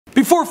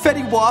Before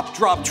Fetty Wap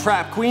dropped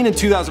Trap Queen in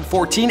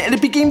 2014 and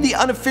it became the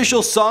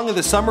unofficial song of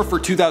the summer for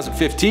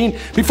 2015,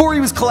 before he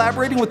was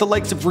collaborating with the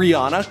likes of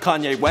Rhianna,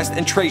 Kanye West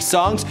and Trey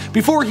songs,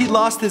 before he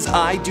lost his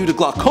eye due to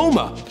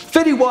glaucoma.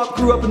 Fetty Wap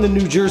grew up in the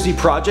New Jersey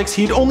projects.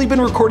 He'd only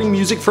been recording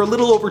music for a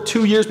little over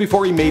 2 years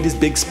before he made his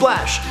big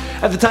splash.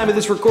 At the time of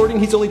this recording,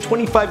 he's only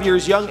 25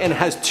 years young and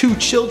has 2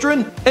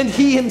 children, and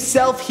he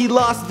himself, he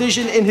lost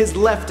vision in his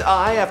left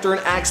eye after an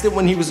accident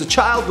when he was a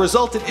child,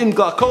 resulted in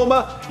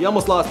glaucoma. He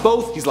almost lost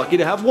both, he's lucky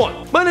to have one.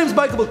 My name is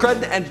Michael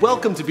McCrudden and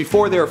welcome to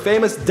Before They Were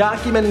Famous,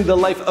 documenting the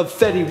life of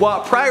Fetty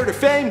Wap prior to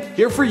fame,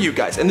 here for you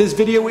guys. And this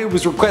video, it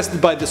was requested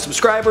by the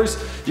subscribers.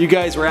 You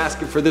guys were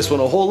asking for this one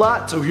a whole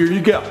lot, so here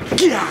you go.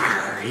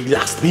 He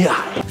lost me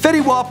eye.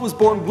 Fetty Wap was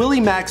born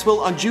Willie Maxwell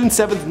on June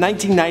 7th,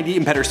 1990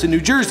 in Patterson,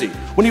 New Jersey.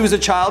 When he was a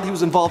child, he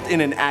was involved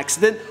in an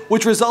accident,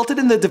 which resulted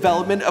in the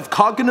development of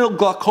congenital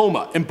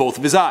glaucoma in both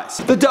of his eyes.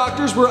 The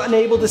doctors were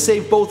unable to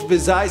save both of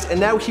his eyes, and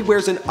now he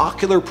wears an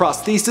ocular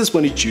prosthesis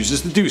when he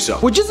chooses to do so,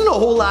 which isn't a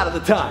whole lot of the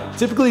time.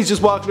 Typically he's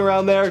just walking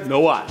around there,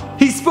 no eye.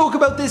 He spoke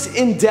about this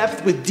in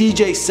depth with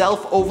DJ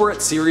Self over at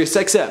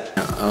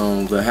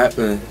SiriusXM. What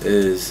happened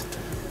is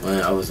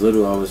when I was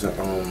little, I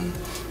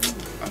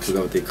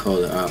forgot what they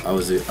call it. I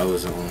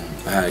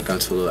had gotten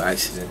into a little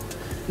accident,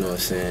 you know what I'm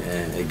saying,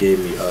 and it gave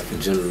me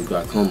congenital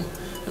glaucoma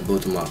in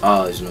both of my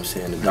eyes, you know what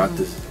I'm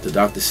saying. The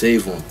doctor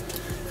saved one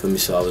for me,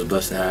 so I was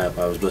blessed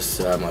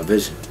to have my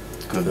vision.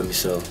 You feel me?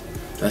 So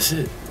that's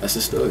it. That's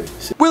the story.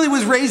 Willie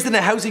was raised in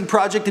a housing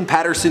project in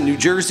Patterson, New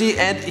Jersey,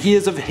 and he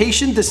is of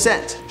Haitian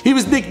descent. He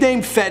was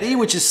nicknamed Fetty,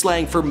 which is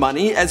slang for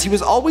money, as he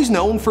was always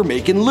known for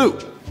making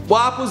loot.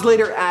 Wap was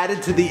later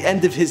added to the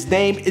end of his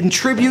name in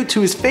tribute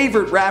to his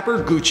favorite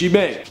rapper, Gucci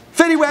Mane.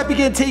 Fetty Wap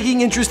began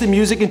taking interest in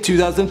music in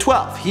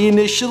 2012. He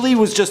initially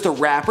was just a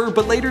rapper,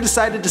 but later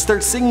decided to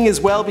start singing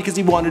as well because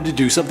he wanted to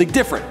do something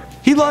different.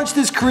 He launched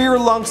his career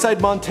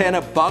alongside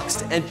Montana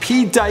Bucks and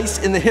P.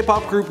 Dice in the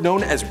hip-hop group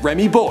known as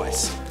Remy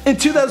Boys. In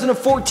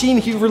 2014,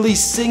 he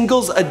released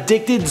singles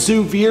Addicted,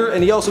 Zuvir,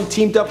 and he also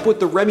teamed up with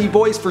the Remy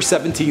Boys for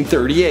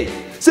 1738.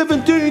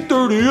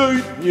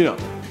 1738, you know.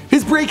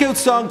 His breakout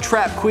song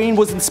Trap Queen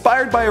was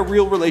inspired by a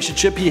real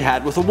relationship he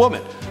had with a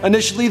woman.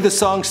 Initially, the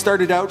song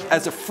started out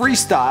as a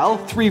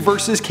freestyle, 3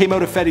 verses came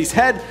out of Fetty's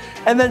head,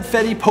 and then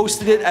Fetty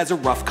posted it as a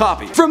rough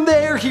copy. From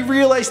there, he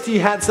realized he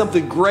had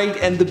something great,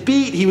 and the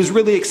beat he was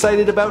really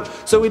excited about,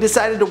 so he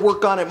decided to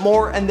work on it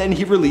more, and then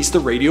he released the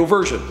radio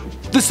version.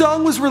 The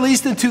song was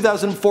released in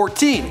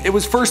 2014. It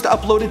was first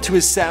uploaded to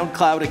his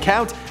SoundCloud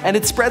account, and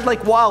it spread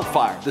like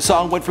wildfire. The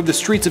song went from the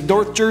streets of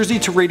North Jersey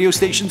to radio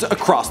stations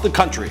across the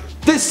country.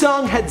 This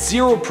song had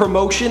 0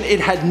 promotion,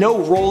 it had no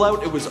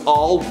rollout, it was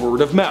all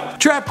word of mouth.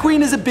 Trap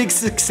Queen is a big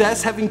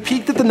success, having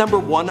peaked at the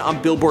 #1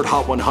 on Billboard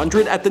Hot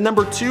 100, at the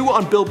 #2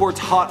 on Billboard's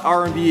Hot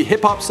R&B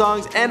Hip Hop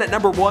Songs, and at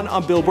 #1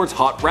 on Billboard's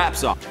Hot Rap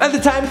Song. At the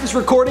time of this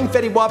recording,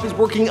 Fetty Wap is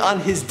working on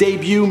his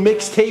debut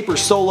mixtape or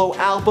solo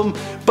album,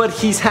 but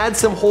he's had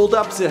some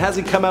holdups. It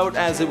hasn't come out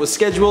as it was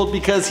scheduled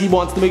because he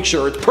wants to make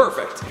sure it's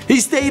perfect. He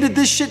stated,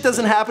 "This shit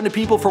doesn't happen to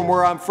people from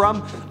where I'm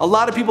from. A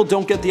lot of people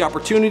don't get the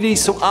opportunity,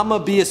 so I'ma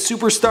be a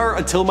superstar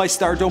until my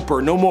star don't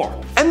burn no more."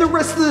 And the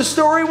rest of the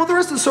story, well, the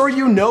rest of the story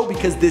you know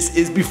because this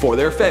is Before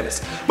They're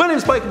Famous. My name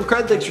is Michael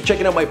McCrudden, thanks for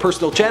checking out my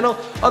personal channel.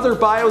 Other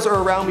bios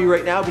are around me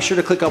right now, be sure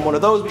to click on one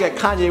of those. We got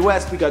Kanye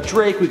West, we got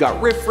Drake, we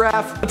got Riff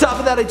Raff. On top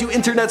of that, I do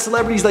internet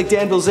celebrities like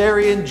Dan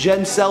Bilzerian,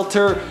 Jen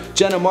Selter,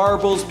 Jenna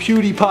Marbles,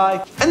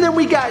 PewDiePie. And then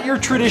we got your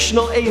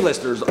traditional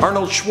A-listers,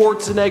 Arnold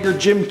Schwarzenegger,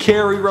 Jim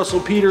Carrey, Russell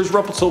Peters,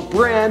 Russell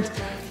Brand,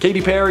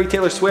 Katy Perry,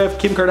 Taylor Swift,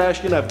 Kim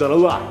Kardashian. I've done a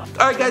lot.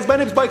 Alright guys, my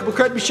name is Michael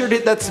McCrudden. Be sure to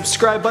hit that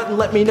subscribe button.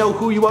 Let me know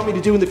who you want me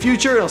to do in the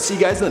future, and I'll see you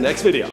guys in the next video.